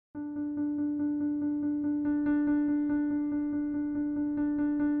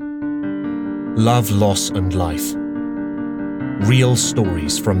Love, Loss and Life. Real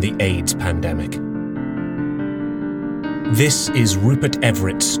stories from the AIDS pandemic. This is Rupert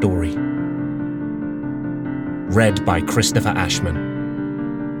Everett's story. Read by Christopher Ashman.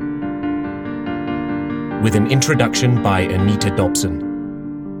 With an introduction by Anita Dobson.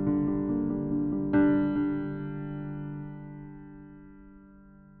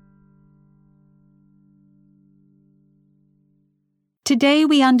 Today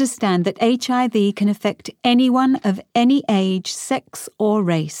we understand that HIV can affect anyone of any age, sex or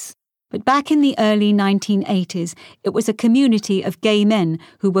race. But back in the early 1980s, it was a community of gay men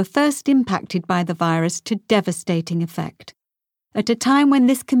who were first impacted by the virus to devastating effect. At a time when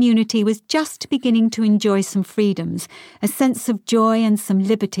this community was just beginning to enjoy some freedoms, a sense of joy and some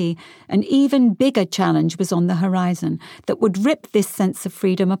liberty, an even bigger challenge was on the horizon that would rip this sense of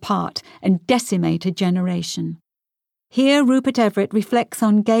freedom apart and decimate a generation. Here, Rupert Everett reflects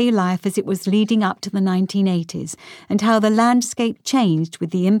on gay life as it was leading up to the 1980s and how the landscape changed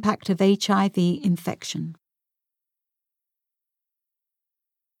with the impact of HIV infection.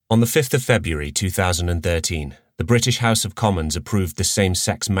 On the 5th of February 2013, the British House of Commons approved the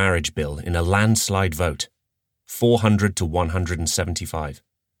same-sex marriage bill in a landslide vote, 400 to 175.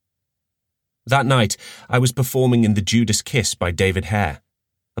 That night, I was performing in The Judas Kiss by David Hare,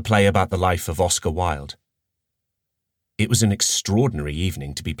 a play about the life of Oscar Wilde. It was an extraordinary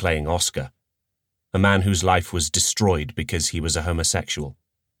evening to be playing Oscar, a man whose life was destroyed because he was a homosexual,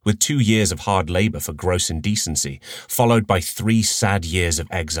 with 2 years of hard labour for gross indecency, followed by 3 sad years of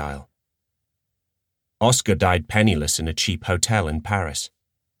exile. Oscar died penniless in a cheap hotel in Paris.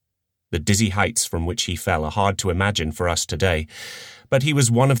 The dizzy heights from which he fell are hard to imagine for us today, but he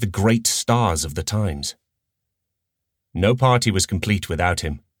was one of the great stars of the times. No party was complete without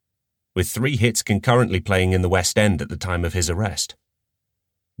him, with 3 hits concurrently playing in the West End at the time of his arrest.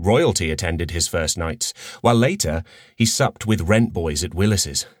 Royalty attended his first nights, while later he supped with rent boys at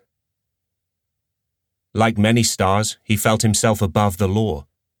Willis's. Like many stars, he felt himself above the law.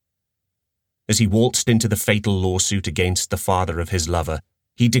 As he waltzed into the fatal lawsuit against the father of his lover,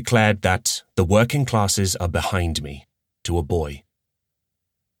 he declared that the working classes are behind me, to a boy.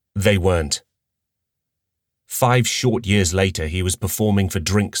 They weren't. 5 short years later, he was performing for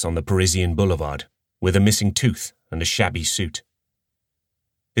drinks on the Parisian boulevard, with a missing tooth and a shabby suit.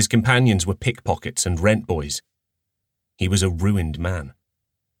 His companions were pickpockets and rent boys. He was a ruined man.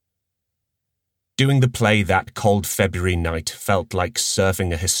 Doing the play that cold February night felt like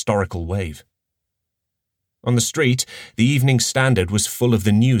surfing a historical wave. On the street, the Evening Standard was full of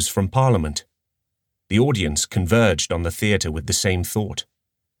the news from Parliament. The audience converged on the theatre with the same thought.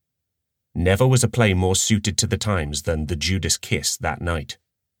 Never was a play more suited to the times than The Judas Kiss that night.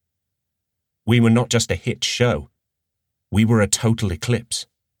 We were not just a hit show. We were a total eclipse.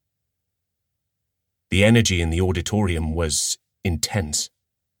 The energy in the auditorium was intense.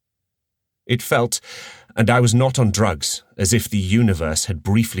 It felt, and I was not on drugs, as if the universe had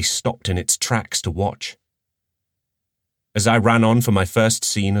briefly stopped in its tracks to watch. As I ran on for my first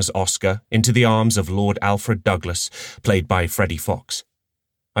scene as Oscar into the arms of Lord Alfred Douglas, played by Freddie Fox,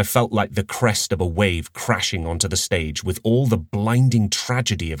 I felt like the crest of a wave crashing onto the stage with all the blinding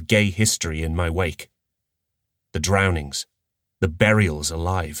tragedy of gay history in my wake. The drownings, the burials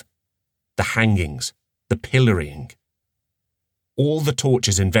alive, the hangings, the pillorying. All the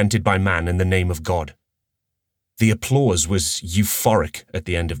tortures invented by man in the name of God. The applause was euphoric at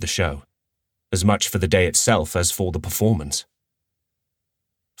the end of the show, as much for the day itself as for the performance.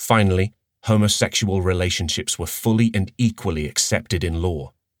 Finally, homosexual relationships were fully and equally accepted in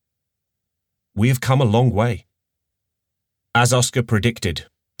law. We have come a long way. As Oscar predicted,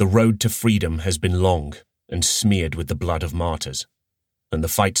 the road to freedom has been long and smeared with the blood of martyrs, and the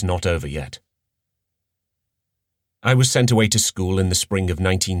fight's not over yet. I was sent away to school in the spring of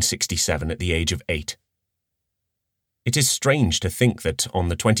 1967 at the age of 8. It is strange to think that on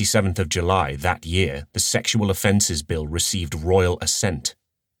the 27th of July that year, the Sexual Offences Bill received royal assent,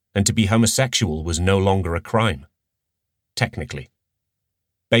 and to be homosexual was no longer a crime. Technically.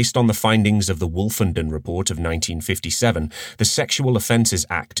 Based on the findings of the Wolfenden Report of 1957, the Sexual Offences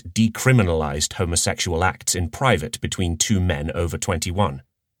Act decriminalised homosexual acts in private between 2 men over 21.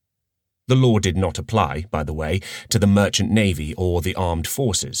 The law did not apply, by the way, to the Merchant Navy or the Armed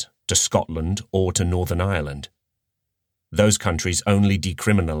Forces, to Scotland or to Northern Ireland. Those countries only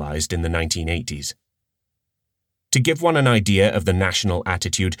decriminalised in the 1980s. To give one an idea of the national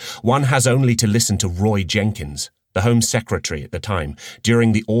attitude, one has only to listen to Roy Jenkins, the Home Secretary at the time,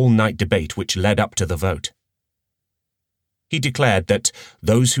 during the all-night debate which led up to the vote. He declared that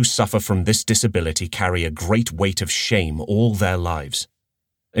those who suffer from this disability carry a great weight of shame all their lives.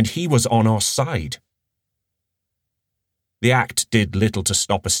 and he was on our side. The act did little to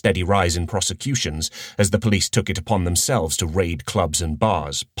stop a steady rise in prosecutions as the police took it upon themselves to raid clubs and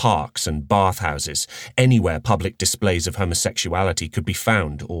bars, parks and bathhouses, anywhere public displays of homosexuality could be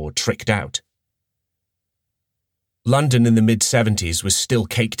found or tricked out. London in the mid-70s was still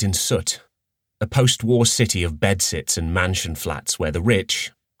caked in soot, a post-war city of bedsits and mansion flats where the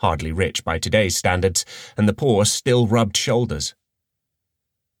rich, hardly rich by today's standards, and the poor still rubbed shoulders.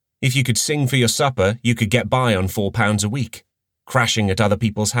 If you could sing for your supper, you could get by on £4 a week, crashing at other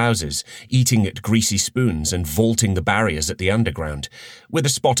people's houses, eating at greasy spoons and vaulting the barriers at the underground, with a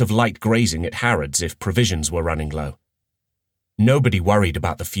spot of light grazing at Harrods if provisions were running low. Nobody worried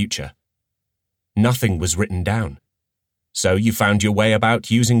about the future. Nothing was written down, so you found your way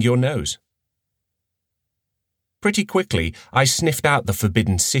about using your nose. Pretty quickly, I sniffed out the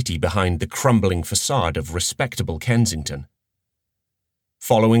forbidden city behind the crumbling facade of respectable Kensington.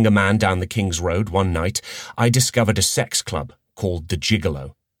 Following a man down the King's Road one night, I discovered a sex club called the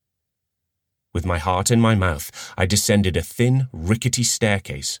Gigolo. With my heart in my mouth, I descended a thin, rickety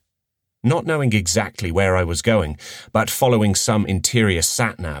staircase, not knowing exactly where I was going, but following some interior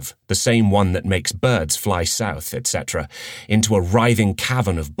sat-nav, the same one that makes birds fly south, etc., into a writhing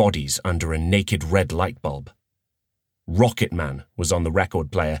cavern of bodies under a naked red light bulb. Rocket Man was on the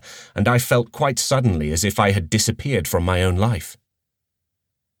record player, and I felt quite suddenly as if I had disappeared from my own life.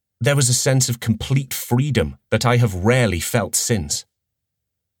 There was a sense of complete freedom that I have rarely felt since.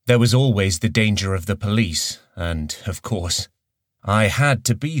 There was always the danger of the police, and, of course, I had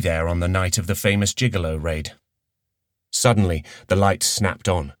to be there on the night of the famous Gigolo raid. Suddenly, the lights snapped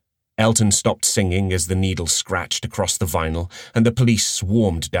on. Elton stopped singing as the needle scratched across the vinyl, and the police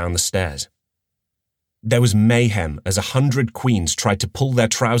swarmed down the stairs. There was mayhem as 100 queens tried to pull their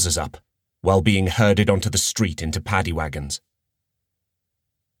trousers up, while being herded onto the street into paddy wagons.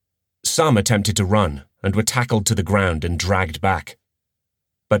 Some attempted to run and were tackled to the ground and dragged back.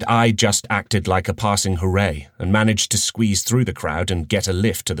 But I just acted like a passing hooray and managed to squeeze through the crowd and get a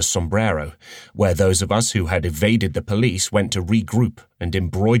lift to the Sombrero, where those of us who had evaded the police went to regroup and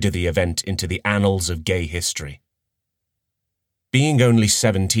embroider the event into the annals of gay history. Being only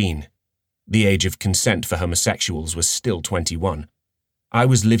 17, the age of consent for homosexuals was still 21, I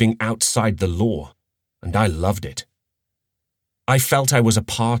was living outside the law, and I loved it. I felt I was a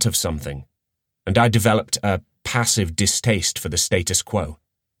part of something, and I developed a passive distaste for the status quo,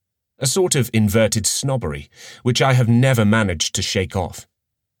 a sort of inverted snobbery, which I have never managed to shake off.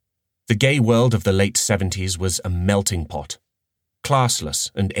 The gay world of the late 70s was a melting pot,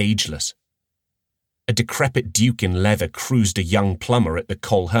 classless and ageless. A decrepit duke in leather cruised a young plumber at the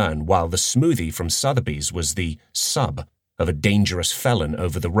Colhern, while the smoothie from Sotheby's was the sub of a dangerous felon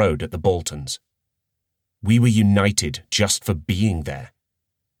over the road at the Boltons. We were united just for being there.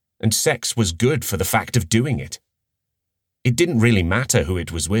 And sex was good for the fact of doing it. It didn't really matter who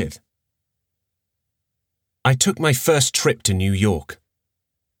it was with. I took my first trip to New York.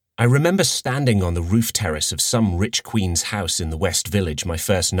 I remember standing on the roof terrace of some rich queen's house in the West Village my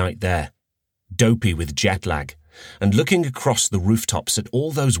first night there, dopey with jet lag, and looking across the rooftops at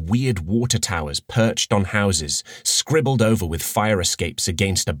all those weird water towers perched on houses, scribbled over with fire escapes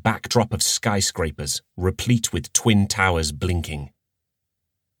against a backdrop of skyscrapers, replete with twin towers blinking.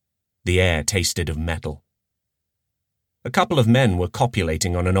 The air tasted of metal. A couple of men were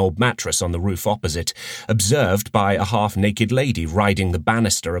copulating on an old mattress on the roof opposite, observed by a half-naked lady riding the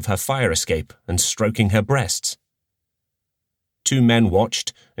banister of her fire escape and stroking her breasts. 2 men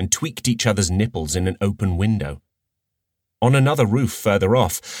watched and tweaked each other's nipples in an open window. On another roof further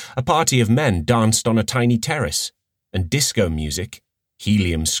off, a party of men danced on a tiny terrace, and disco music,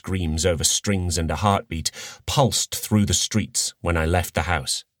 helium screams over strings and a heartbeat, pulsed through the streets when I left the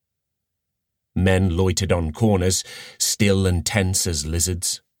house. Men loitered on corners, still and tense as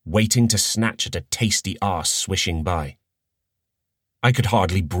lizards, waiting to snatch at a tasty arse swishing by. I could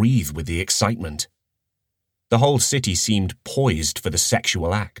hardly breathe with the excitement. The whole city seemed poised for the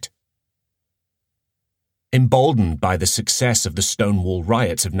sexual act. Emboldened by the success of the Stonewall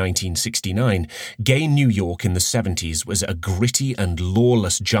riots of 1969, gay New York in the 70s was a gritty and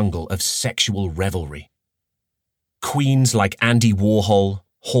lawless jungle of sexual revelry. Queens like Andy Warhol,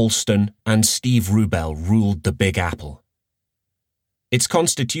 Halston, and Steve Rubell ruled the Big Apple. Its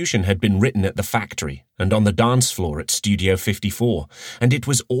constitution had been written at the factory and on the dance floor at Studio 54, and it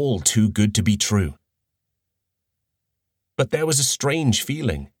was all too good to be true. But there was a strange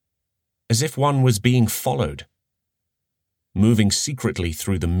feeling, as if one was being followed. Moving secretly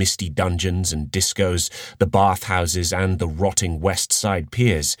through the misty dungeons and discos, the bathhouses and the rotting West Side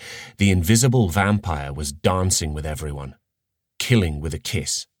piers, the invisible vampire was dancing with everyone, killing with a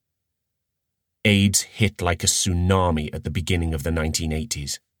kiss. AIDS hit like a tsunami at the beginning of the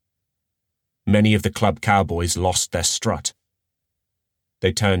 1980s. Many of the club cowboys lost their strut.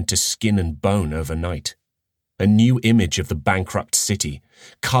 They turned to skin and bone overnight. A new image of the bankrupt city,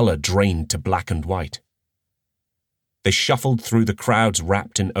 color drained to black and white. They shuffled through the crowds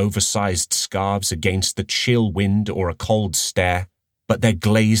wrapped in oversized scarves against the chill wind or a cold stare, but their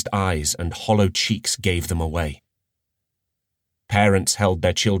glazed eyes and hollow cheeks gave them away. Parents held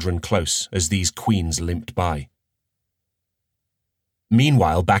their children close as these queens limped by.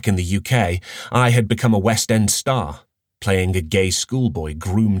 Meanwhile, back in the UK, I had become a West End star, playing a gay schoolboy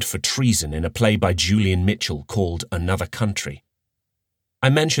groomed for treason in a play by Julian Mitchell called Another Country. I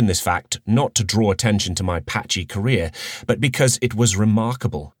mention this fact not to draw attention to my patchy career, but because it was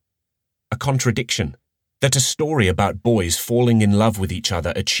remarkable. A contradiction, that a story about boys falling in love with each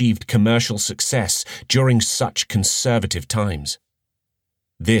other achieved commercial success during such conservative times.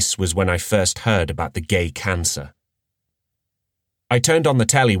 This was when I first heard about the gay cancer. I turned on the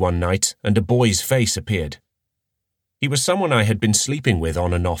telly one night and a boy's face appeared. He was someone I had been sleeping with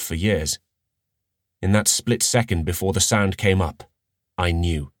on and off for years. In that split second before the sound came up, I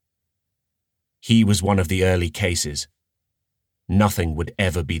knew. He was one of the early cases. Nothing would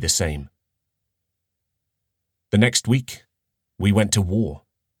ever be the same. The next week, we went to war.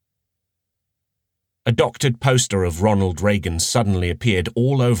 A doctored poster of Ronald Reagan suddenly appeared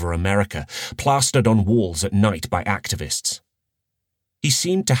all over America, plastered on walls at night by activists. He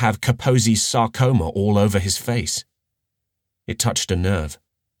seemed to have Kaposi's sarcoma all over his face. It touched a nerve.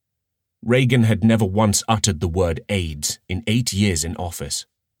 Reagan had never once uttered the word AIDS in 8 years in office.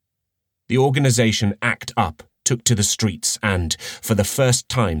 The organization ACT UP took to the streets and, for the first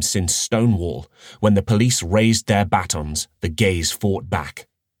time since Stonewall, when the police raised their batons, the gays fought back.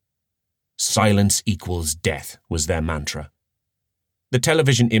 Silence equals death was their mantra. The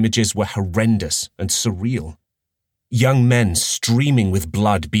television images were horrendous and surreal. Young men streaming with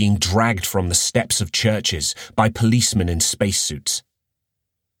blood being dragged from the steps of churches by policemen in spacesuits.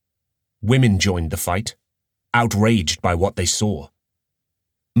 Women joined the fight, outraged by what they saw.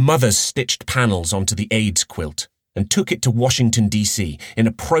 Mothers stitched panels onto the AIDS quilt and took it to Washington, D.C. in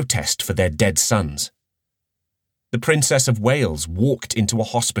a protest for their dead sons. The Princess of Wales walked into a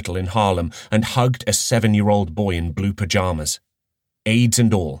hospital in Harlem and hugged a 7-year-old boy in blue pajamas. AIDS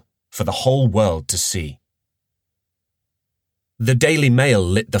and all, for the whole world to see. The Daily Mail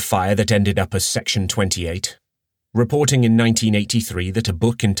lit the fire that ended up as Section 28, reporting in 1983 that a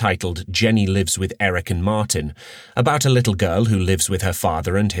book entitled Jenny Lives with Eric and Martin, about a little girl who lives with her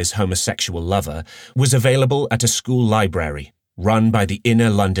father and his homosexual lover, was available at a school library run by the Inner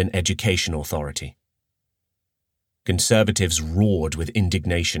London Education Authority. Conservatives roared with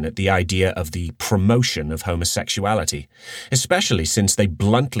indignation at the idea of the promotion of homosexuality, especially since they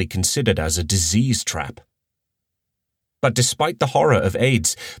bluntly considered us a disease trap. But despite the horror of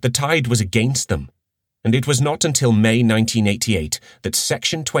AIDS, the tide was against them, and it was not until May 1988 that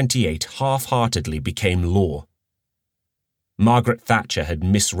Section 28 half-heartedly became law. Margaret Thatcher had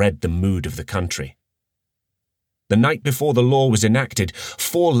misread the mood of the country. The night before the law was enacted,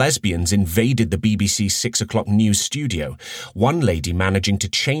 4 lesbians invaded the BBC 6 o'clock news studio, one lady managing to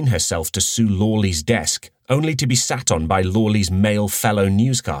chain herself to Sue Lawley's desk, only to be sat on by Lawley's male fellow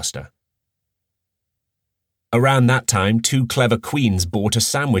newscaster. Around that time, 2 clever queens bought a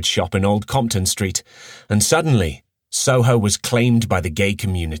sandwich shop in Old Compton Street, and suddenly, Soho was claimed by the gay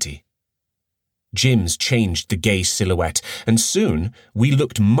community. Gyms changed the gay silhouette, and soon we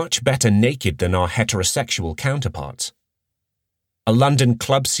looked much better naked than our heterosexual counterparts. A London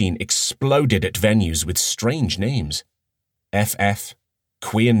club scene exploded at venues with strange names. FF,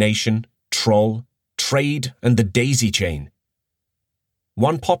 Queer Nation, Troll, Trade, and the Daisy Chain.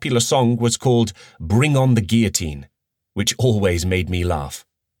 One popular song was called Bring on the Guillotine, which always made me laugh.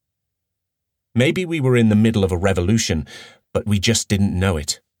 Maybe we were in the middle of a revolution, but we just didn't know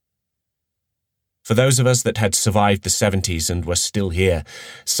it. For those of us that had survived the 70s and were still here,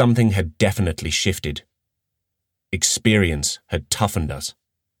 something had definitely shifted. Experience had toughened us.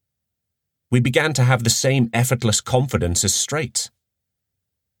 We began to have the same effortless confidence as straights.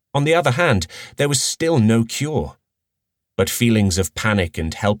 On the other hand, there was still no cure. But feelings of panic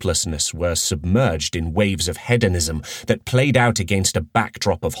and helplessness were submerged in waves of hedonism that played out against a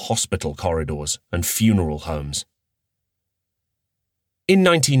backdrop of hospital corridors and funeral homes. In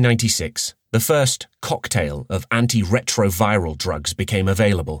 1996, the first cocktail of antiretroviral drugs became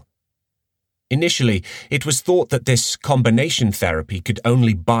available. Initially, it was thought that this combination therapy could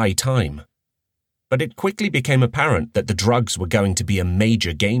only buy time. But it quickly became apparent that the drugs were going to be a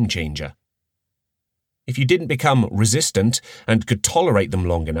major game changer. If you didn't become resistant and could tolerate them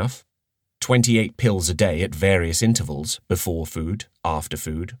long enough, 28 pills a day at various intervals, before food, after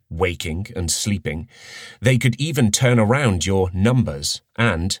food, waking and sleeping, they could even turn around your numbers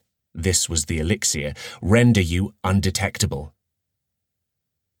and, this was the elixir, render you undetectable.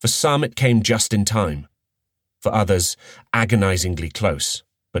 For some it came just in time. For others, agonizingly close,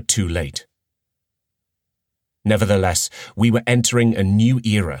 but too late. Nevertheless, we were entering a new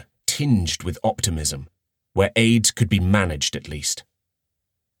era, tinged with optimism, where AIDS could be managed at least.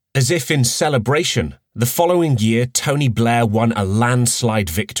 As if in celebration, the following year Tony Blair won a landslide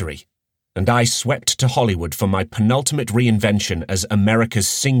victory, and I swept to Hollywood for my penultimate reinvention as America's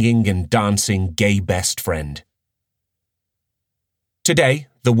singing and dancing gay best friend. Today,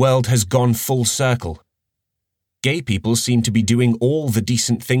 the world has gone full circle. Gay people seem to be doing all the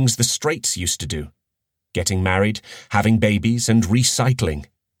decent things the straights used to do, getting married, having babies, and recycling.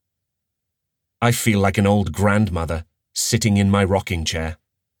 I feel like an old grandmother, sitting in my rocking chair.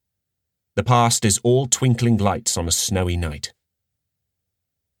 The past is all twinkling lights on a snowy night.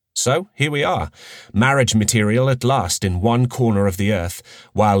 So, here we are, marriage material at last in one corner of the earth,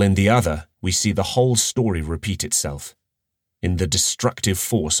 while in the other we see the whole story repeat itself, in the destructive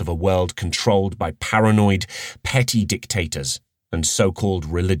force of a world controlled by paranoid, petty dictators and so-called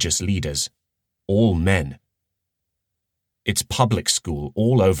religious leaders, all men. It's public school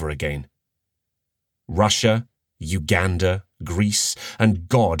all over again. Russia, Uganda, Greece, and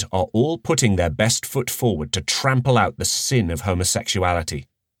God are all putting their best foot forward to trample out the sin of homosexuality.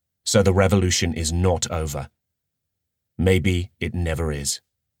 So the revolution is not over. Maybe it never is.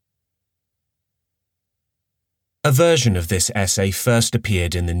 A version of this essay first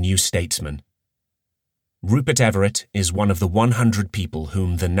appeared in the New Statesman. Rupert Everett is one of the 100 people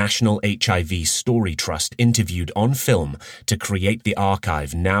whom the National HIV Story Trust interviewed on film to create the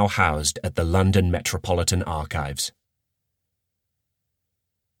archive now housed at the London Metropolitan Archives.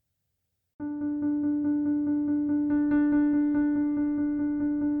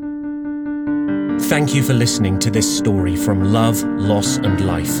 Thank you for listening to this story from Love, Loss and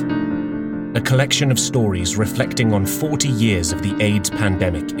Life, a collection of stories reflecting on 40 years of the AIDS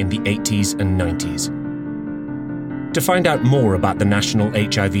pandemic in the 80s and 90s. To find out more about the National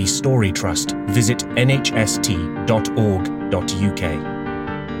HIV Story Trust, visit nhst.org.uk.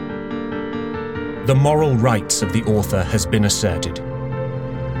 The moral rights of the author has been asserted.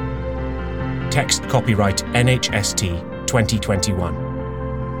 Text copyright NHST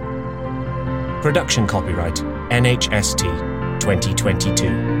 2021. Production copyright NHST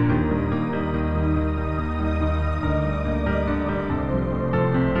 2022.